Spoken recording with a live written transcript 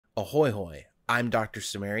Ahoy hoy, I'm Dr.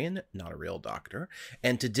 Cimmerian, not a real doctor,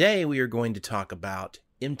 and today we are going to talk about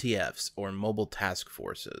MTFs, or Mobile Task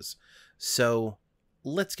Forces. So,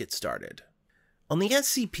 let's get started. On the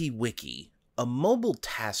SCP Wiki, a Mobile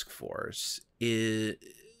Task Force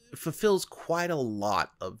fulfills quite a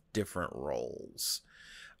lot of different roles.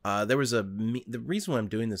 The reason why I'm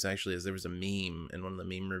doing this actually is there was a meme in one of the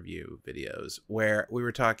meme review videos where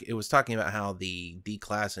it was talking about how the D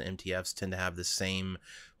class and MTFs tend to have the same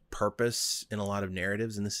purpose in a lot of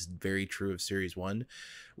narratives, and this is very true of Series 1,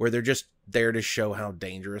 where they're just there to show how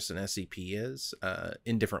dangerous an SCP is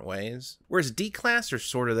in different ways. Whereas D class are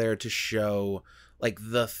sort of there to show like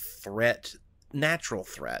the natural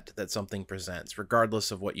threat that something presents,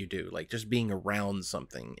 regardless of what you do. Like just being around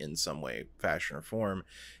something in some way, fashion, or form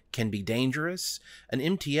can be dangerous. An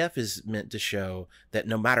MTF is meant to show that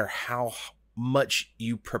no matter how much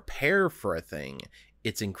you prepare for a thing,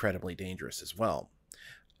 it's incredibly dangerous as well.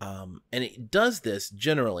 And it does this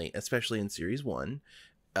generally, especially in Series 1,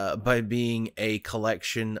 by being a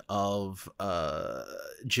collection of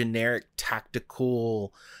generic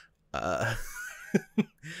tactical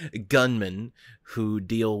gunmen who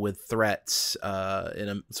deal with threats in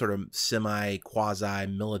a sort of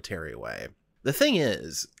semi-quasi-military way. The thing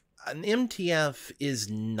is, an MTF is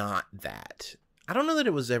not that. I don't know that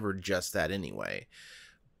it was ever just that anyway,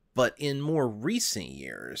 but in more recent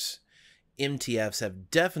years, MTFs have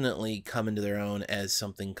definitely come into their own as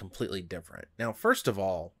something completely different. Now, first of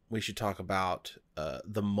all, we should talk about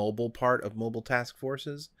the mobile part of mobile task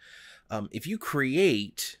forces. If you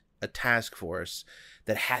create a task force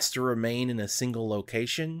that has to remain in a single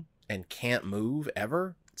location and can't move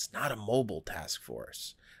ever, it's not a mobile task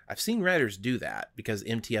force. I've seen writers do that because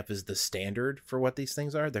MTF is the standard for what these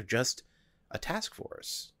things are. They're just a task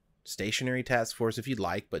force. Stationary task force if you'd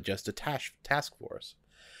like, but just a task force.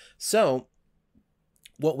 So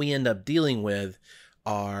what we end up dealing with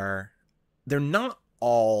are, they're not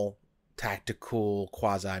all tactical,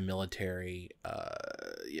 quasi-military,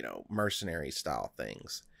 mercenary style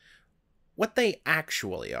things. What they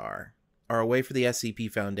actually are a way for the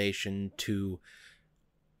SCP Foundation to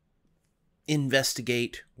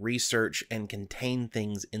investigate, research, and contain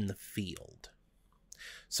things in the field.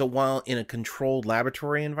 So while in a controlled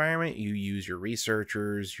laboratory environment, you use your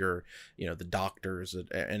researchers, the doctors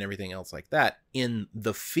and everything else like that. In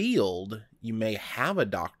the field, you may have a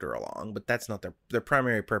doctor along, but that's not their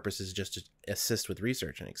primary purpose, is just to assist with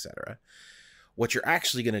research and etc. What you're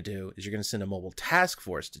actually going to do is you're going to send a mobile task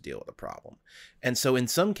force to deal with a problem. And so in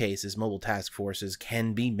some cases, mobile task forces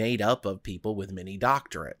can be made up of people with many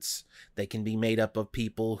doctorates. They can be made up of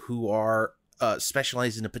people who are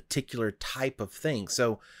specialized in a particular type of thing.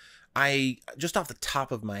 So just off the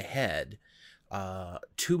top of my head,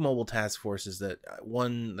 two mobile task forces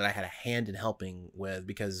one that I had a hand in helping with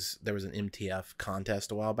because there was an MTF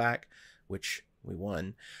contest a while back, which we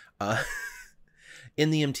won.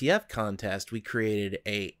 In the MTF contest, we created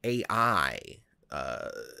a AI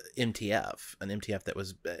MTF, an MTF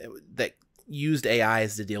that used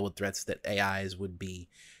AIs to deal with threats that AIs would be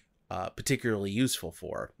particularly useful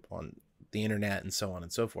for on the internet and so on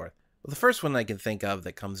and so forth. Well, the first one I can think of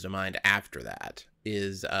that comes to mind after that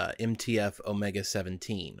is MTF Omega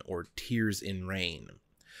 17, or Tears in Rain.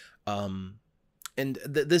 And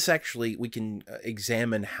this actually, we can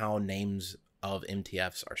examine how names of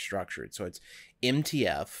MTFs are structured. So it's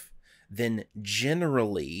MTF, then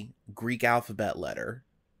generally Greek alphabet letter,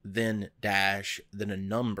 then dash, then a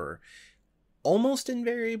number. Almost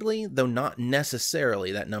invariably, though not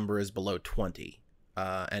necessarily, that number is below 20.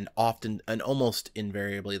 And almost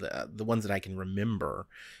invariably, the ones that I can remember,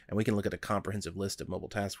 and we can look at a comprehensive list of mobile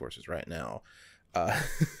task forces right now.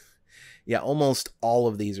 Yeah, almost all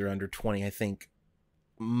of these are under 20. I think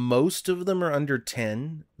most of them are under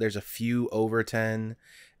 10. There's a few over 10,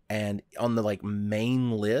 and on the main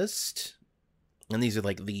list, and these are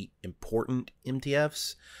the important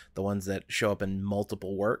MTFs, the ones that show up in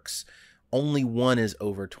multiple works, only one is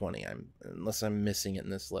over 20, unless I'm missing it in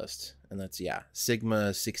this list, and that's,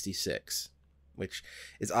 Sigma 66, which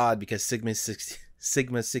is odd because Sigma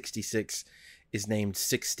 66 is named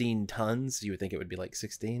 16 tons. You would think it would be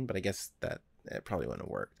 16, but I guess that it probably wouldn't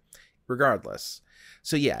have worked. Regardless,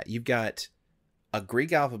 so you've got a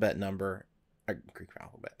Greek alphabet number, a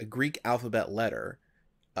Greek alphabet letter,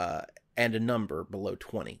 and a number below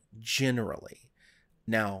 20, generally.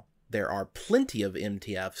 Now, there are plenty of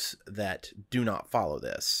MTFs that do not follow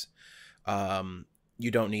this.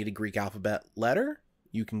 You don't need a Greek alphabet letter.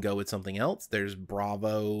 You can go with something else. There's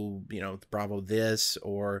Bravo, Bravo this,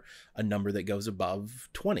 or a number that goes above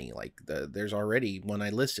 20. There's already one I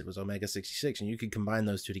listed was Omega 66, and you could combine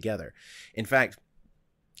those two together. In fact,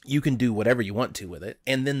 You can do whatever you want to with it,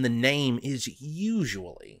 and then the name is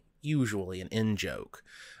usually an in-joke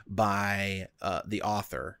by the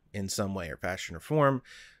author in some way or fashion or form,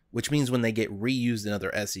 which means when they get reused in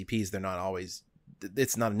other SCPs, they're not always,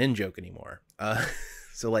 it's not an in-joke anymore.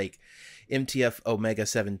 So like MTF Omega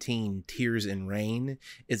 17 Tears in Rain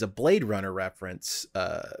is a Blade Runner reference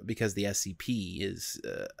because the SCP is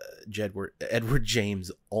Edward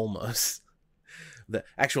James Olmos. The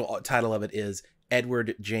actual title of it is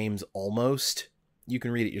Edward James Almost. You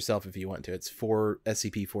can read it yourself if you want to. It's for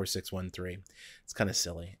SCP-4613. It's kind of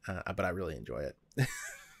silly, but I really enjoy it.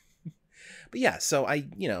 But yeah, so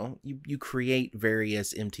you create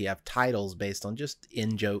various MTF titles based on just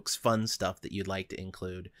in-jokes, fun stuff that you'd like to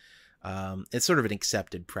include. It's sort of an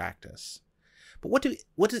accepted practice. But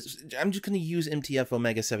I'm just going to use MTF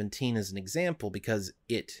Omega 17 as an example because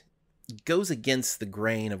it goes against the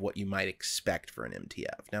grain of what you might expect for an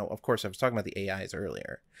MTF. Now, of course, I was talking about the AIs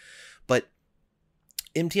earlier, but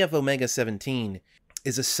MTF Omega 17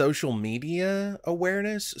 is a social media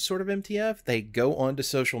awareness sort of MTF. They go onto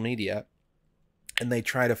social media and they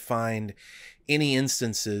try to find any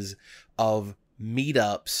instances of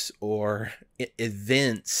meetups or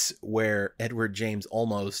events where Edward James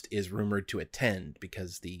Almost is rumored to attend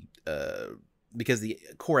because the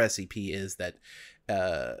core SCP is that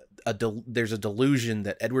there's a delusion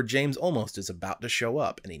that Edward James Almost is about to show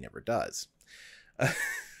up, and he never does.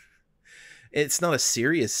 It's not a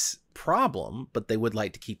serious problem, but they would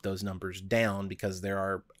like to keep those numbers down because there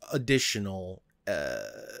are additional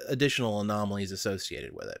anomalies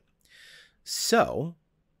associated with it. So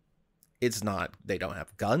it's not, they don't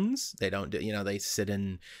have guns. They don't, they sit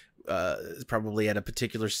in probably at a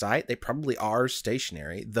particular site. They probably are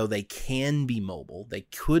stationary, though they can be mobile. They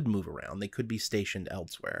could move around. They could be stationed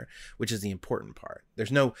elsewhere, which is the important part.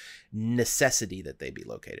 There's no necessity that they be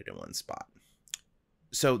located in one spot.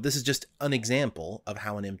 So this is just an example of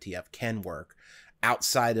how an MTF can work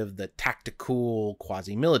outside of the tacticool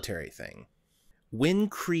quasi-military thing. When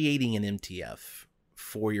creating an MTF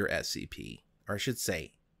for your SCP, or I should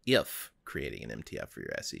say, if creating an MTF for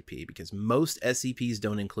your SCP, because most SCPs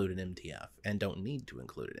don't include an MTF and don't need to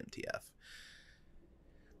include an MTF.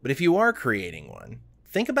 But if you are creating one,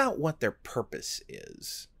 think about what their purpose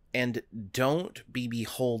is and don't be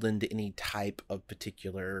beholden to any type of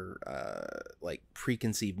particular like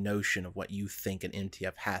preconceived notion of what you think an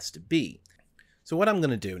MTF has to be. So what I'm going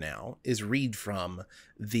to do now is read from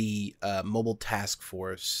the Mobile Task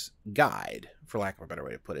Force guide, for lack of a better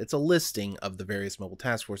way to put it. It's a listing of the various mobile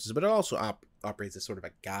task forces, but it also operates as sort of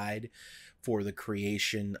a guide for the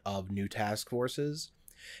creation of new task forces.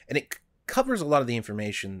 And it covers a lot of the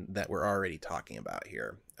information that we're already talking about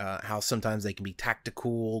here. How sometimes they can be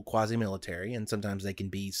tactical, quasi-military, and sometimes they can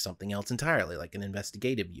be something else entirely, like an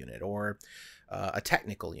investigative unit or a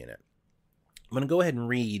technical unit. I'm going to go ahead and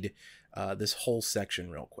read this whole section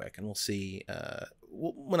real quick, and we'll see,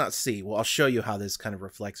 I'll show you how this kind of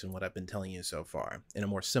reflects on what I've been telling you so far in a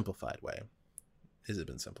more simplified way. Has it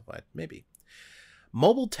been simplified? Maybe.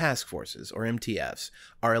 Mobile Task Forces, or MTFs,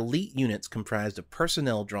 are elite units comprised of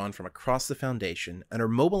personnel drawn from across the Foundation and are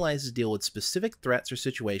mobilized to deal with specific threats or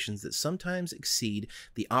situations that sometimes exceed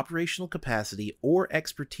the operational capacity or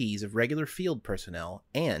expertise of regular field personnel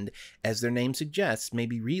and, as their name suggests, may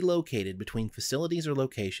be relocated between facilities or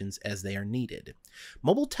locations as they are needed.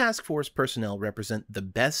 Mobile Task Force personnel represent the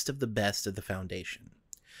best of the Foundation.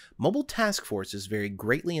 Mobile task forces vary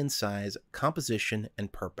greatly in size, composition,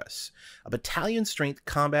 and purpose. A battalion-strength,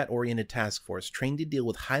 combat-oriented task force trained to deal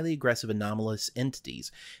with highly aggressive anomalous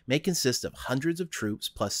entities may consist of hundreds of troops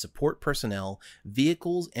plus support personnel,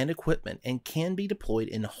 vehicles, and equipment, and can be deployed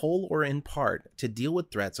in whole or in part to deal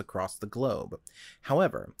with threats across the globe.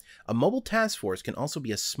 However, a mobile task force can also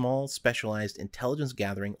be a small, specialized intelligence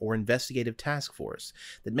gathering or investigative task force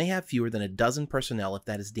that may have fewer than a dozen personnel if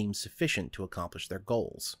that is deemed sufficient to accomplish their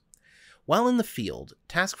goals. While in the field,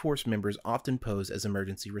 task force members often pose as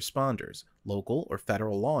emergency responders, local or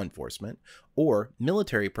federal law enforcement, or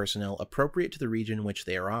military personnel appropriate to the region in which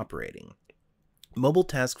they are operating. Mobile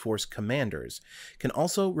task force commanders can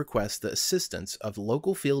also request the assistance of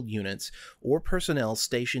local field units or personnel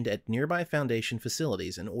stationed at nearby Foundation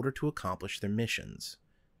facilities in order to accomplish their missions.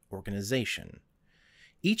 Organization.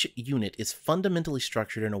 Each unit is fundamentally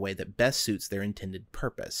structured in a way that best suits their intended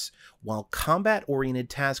purpose. While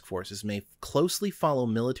combat-oriented task forces may closely follow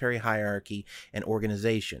military hierarchy and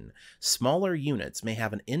organization, smaller units may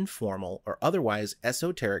have an informal or otherwise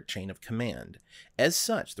esoteric chain of command. As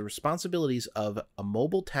such, the responsibilities of a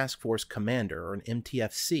mobile task force commander, or an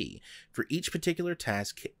MTFC, for each particular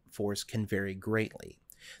task force can vary greatly.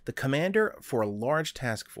 The commander for a large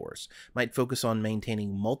task force might focus on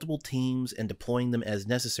maintaining multiple teams and deploying them as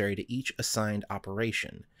necessary to each assigned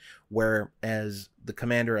operation, whereas the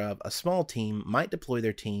commander of a small team might deploy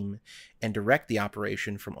their team and direct the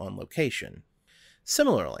operation from on location.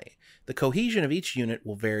 Similarly, the cohesion of each unit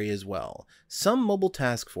will vary as well. Some mobile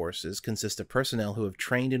task forces consist of personnel who have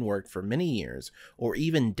trained and worked for many years or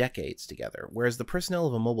even decades together, whereas the personnel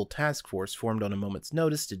of a mobile task force formed on a moment's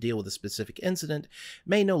notice to deal with a specific incident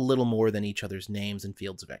may know little more than each other's names and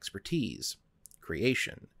fields of expertise.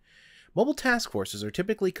 Creation. Mobile task forces are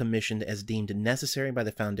typically commissioned as deemed necessary by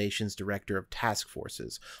the Foundation's Director of Task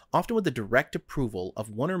Forces, often with the direct approval of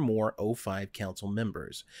one or more O5 Council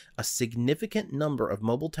members. A significant number of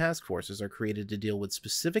mobile task forces are created to deal with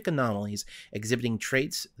specific anomalies exhibiting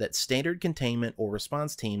traits that standard containment or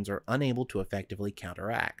response teams are unable to effectively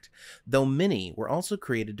counteract, though many were also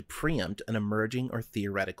created to preempt an emerging or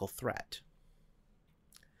theoretical threat.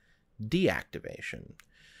 Deactivation.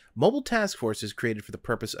 Mobile task forces created for the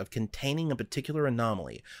purpose of containing a particular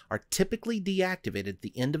anomaly are typically deactivated at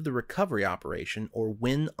the end of the recovery operation or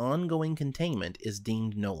when ongoing containment is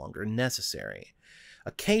deemed no longer necessary.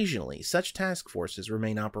 Occasionally, such task forces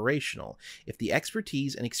remain operational if the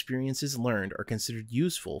expertise and experiences learned are considered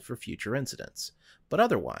useful for future incidents, but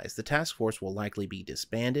otherwise the task force will likely be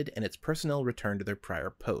disbanded and its personnel returned to their prior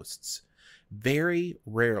posts. Very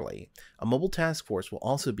rarely, a mobile task force will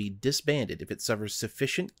also be disbanded if it suffers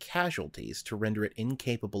sufficient casualties to render it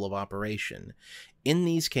incapable of operation. In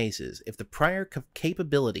these cases, if the prior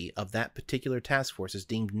capability of that particular task force is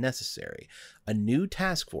deemed necessary, a new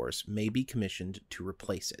task force may be commissioned to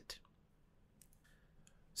replace it.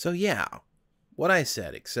 So yeah, what I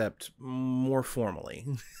said, except more formally.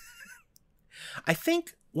 I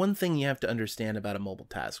think one thing you have to understand about a mobile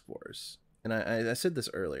task force, and I said this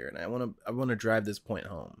earlier, and I want to drive this point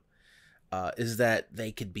home, is that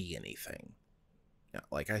they could be anything. Now,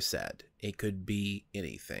 like I said, it could be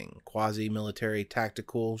anything. Quasi-military,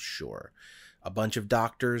 tactical, sure. A bunch of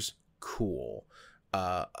doctors, cool.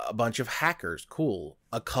 A bunch of hackers, cool.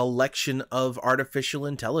 A collection of artificial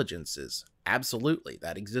intelligences, absolutely,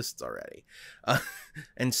 that exists already.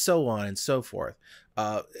 And so on and so forth.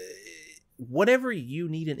 Whatever you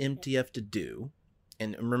need an MTF to do,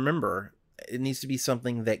 and remember, it needs to be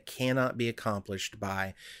something that cannot be accomplished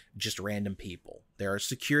by just random people. There are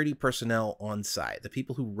security personnel on site. The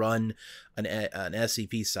people who run an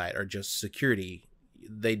SCP site are just security.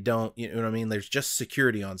 They don't, you know what I mean? There's just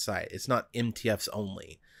security on site. It's not MTFs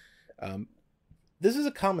only. This is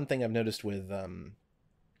a common thing I've noticed with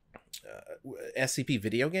SCP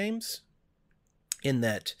video games, in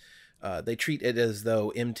that they treat it as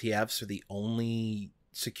though MTFs are the only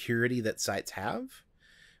security that sites have.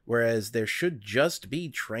 Whereas there should just be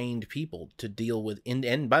trained people to deal with,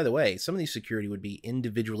 and by the way, some of these security would be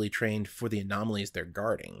individually trained for the anomalies they're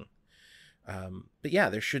guarding. But yeah,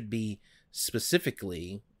 there should be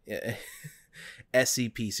specifically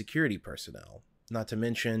SCP security personnel, not to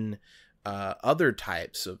mention other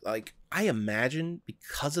types of, like, I imagine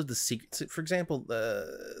because of the secret, for example,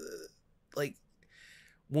 like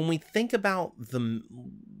when we think about the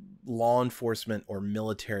law enforcement or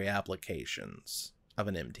military applications of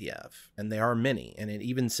an MTF, and there are many, and it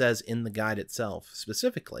even says in the guide itself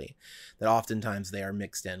specifically that oftentimes they are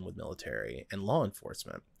mixed in with military and law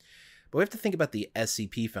enforcement. But we have to think about the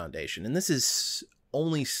SCP Foundation, and this is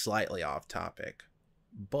only slightly off topic,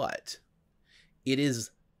 but it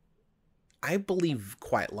is, I believe,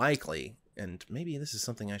 quite likely, and maybe this is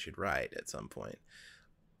something I should write at some point,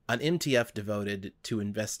 an MTF devoted to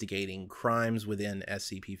investigating crimes within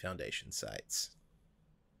SCP Foundation sites.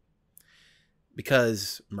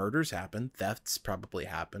 Because murders happen, thefts probably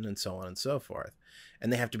happen, and so on and so forth.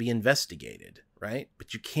 And they have to be investigated, right?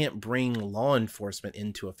 But you can't bring law enforcement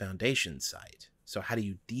into a Foundation site. So how do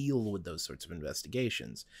you deal with those sorts of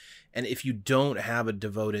investigations? And if you don't have a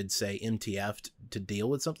devoted, say, MTF to deal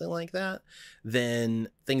with something like that, then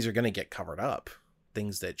things are going to get covered up.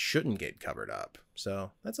 Things that shouldn't get covered up.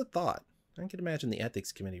 So that's a thought. I can imagine the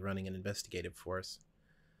Ethics Committee running an investigative force.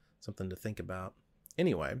 Something to think about.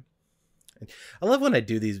 Anyway, I love when I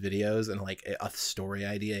do these videos and like a story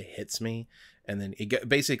idea hits me, and then it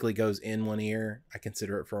basically goes in one ear. I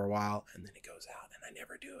consider it for a while, and then it goes out, and I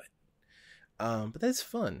never do it. But that's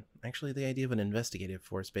fun. Actually, the idea of an investigative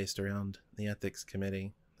force based around the Ethics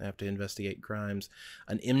Committee. They have to investigate crimes.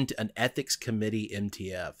 An Ethics Committee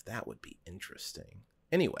MTF. That would be interesting.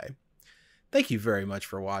 Anyway, Thank you very much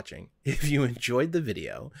for watching. If you enjoyed the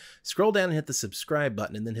video, scroll down and hit the subscribe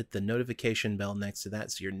button, and then hit the notification bell next to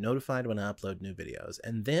that so you're notified when I upload new videos.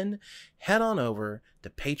 And then head on over to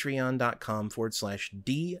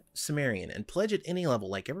patreon.com/DCimmerian and pledge at any level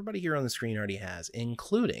like everybody here on the screen already has,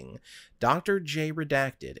 including Dr. J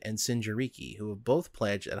Redacted and Sinjariki, who have both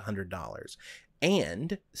pledged at $100.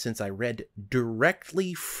 And since I read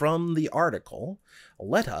directly from the article,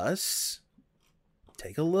 let us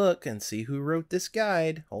take a look and see who wrote this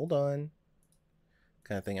guide. Hold on.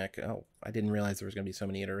 Kind of thing I didn't realize there was going to be so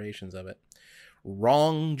many iterations of it.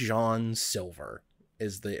 Wrong John Silver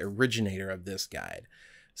is the originator of this guide.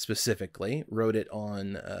 Specifically, wrote it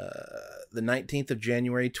on the 19th of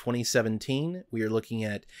January, 2017. We are looking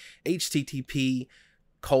at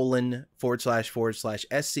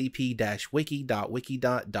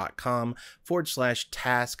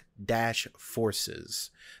http://scp-wiki.wiki.com/task-forces.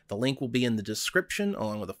 The link will be in the description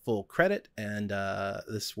along with a full credit, and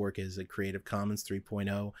this work is a Creative Commons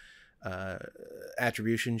 3.0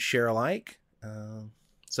 attribution share alike.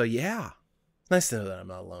 So yeah, nice to know that I'm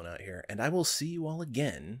not alone out here, and I will see you all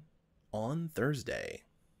again on Thursday.